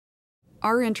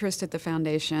Our interest at the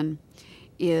foundation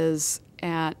is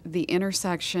at the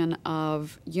intersection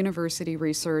of university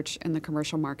research and the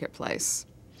commercial marketplace.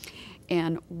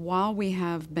 And while we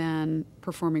have been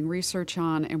performing research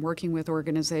on and working with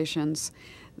organizations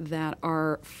that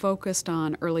are focused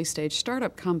on early stage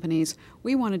startup companies,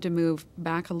 we wanted to move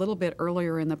back a little bit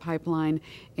earlier in the pipeline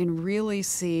and really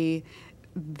see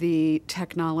the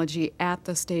technology at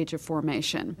the stage of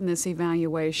formation. And this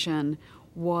evaluation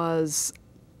was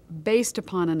based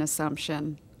upon an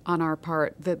assumption on our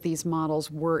part that these models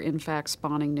were in fact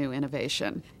spawning new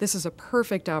innovation. This is a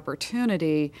perfect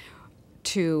opportunity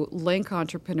to link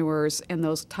entrepreneurs and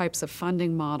those types of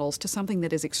funding models to something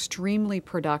that is extremely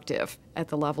productive at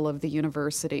the level of the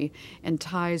university and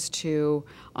ties to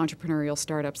entrepreneurial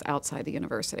startups outside the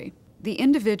university. The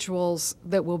individuals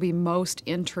that will be most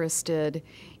interested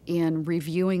in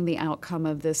reviewing the outcome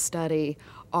of this study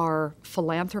are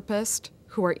philanthropists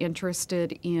who are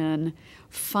interested in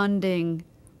funding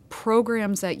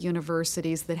programs at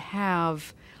universities that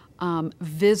have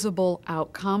visible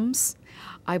outcomes.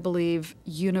 I believe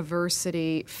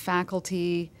university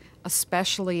faculty,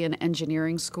 especially in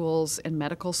engineering schools and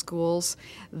medical schools,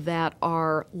 that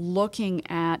are looking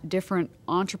at different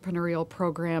entrepreneurial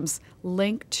programs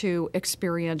linked to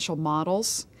experiential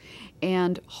models,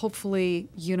 and hopefully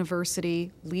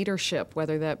university leadership,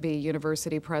 whether that be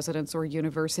university presidents or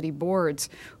university boards,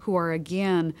 who are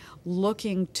again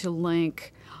looking to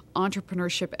link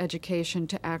entrepreneurship education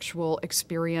to actual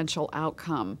experiential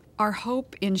outcome. Our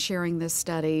hope in sharing this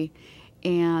study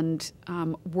and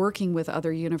working with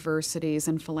other universities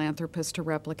and philanthropists to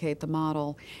replicate the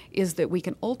model is that we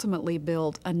can ultimately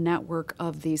build a network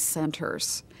of these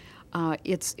centers.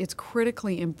 It's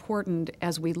critically important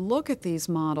as we look at these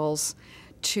models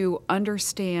to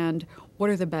understand what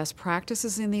are the best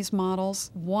practices in these models.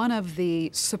 One of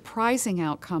the surprising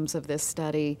outcomes of this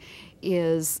study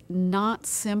is not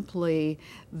simply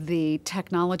the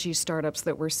technology startups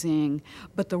that we're seeing,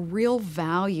 but the real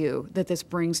value that this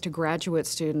brings to graduate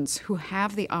students who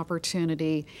have the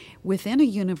opportunity within a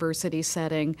university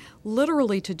setting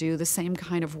literally to do the same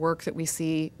kind of work that we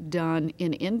see done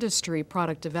in industry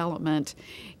product development,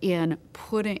 in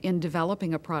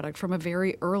developing a product from a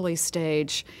very early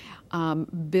stage,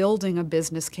 building a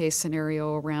business case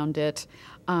scenario around it,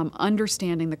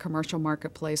 understanding the commercial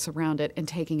marketplace around it, and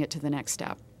taking it to the next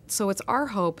step. So it's our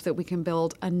hope that we can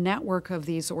build a network of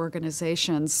these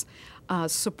organizations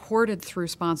supported through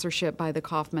sponsorship by the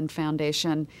Kauffman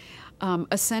Foundation,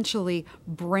 essentially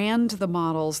brand the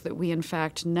models that we in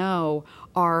fact know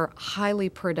are highly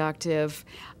productive,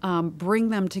 bring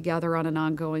them together on an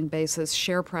ongoing basis,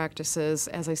 share practices,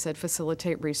 as I said,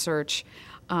 facilitate research,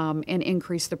 and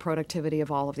increase the productivity of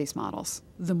all of these models.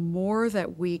 The more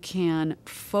that we can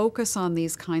focus on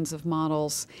these kinds of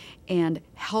models and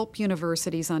help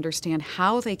universities understand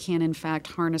how they can in fact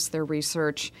harness their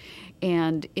research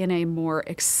and in a more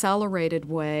accelerated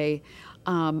way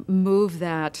move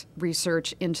that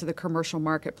research into the commercial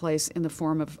marketplace in the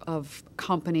form of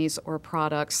companies or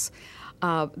products,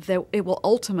 that it will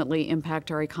ultimately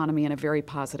impact our economy in a very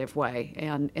positive way,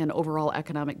 and overall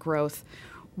economic growth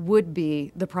would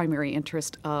be the primary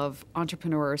interest of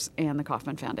entrepreneurs and the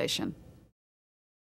Kauffman Foundation.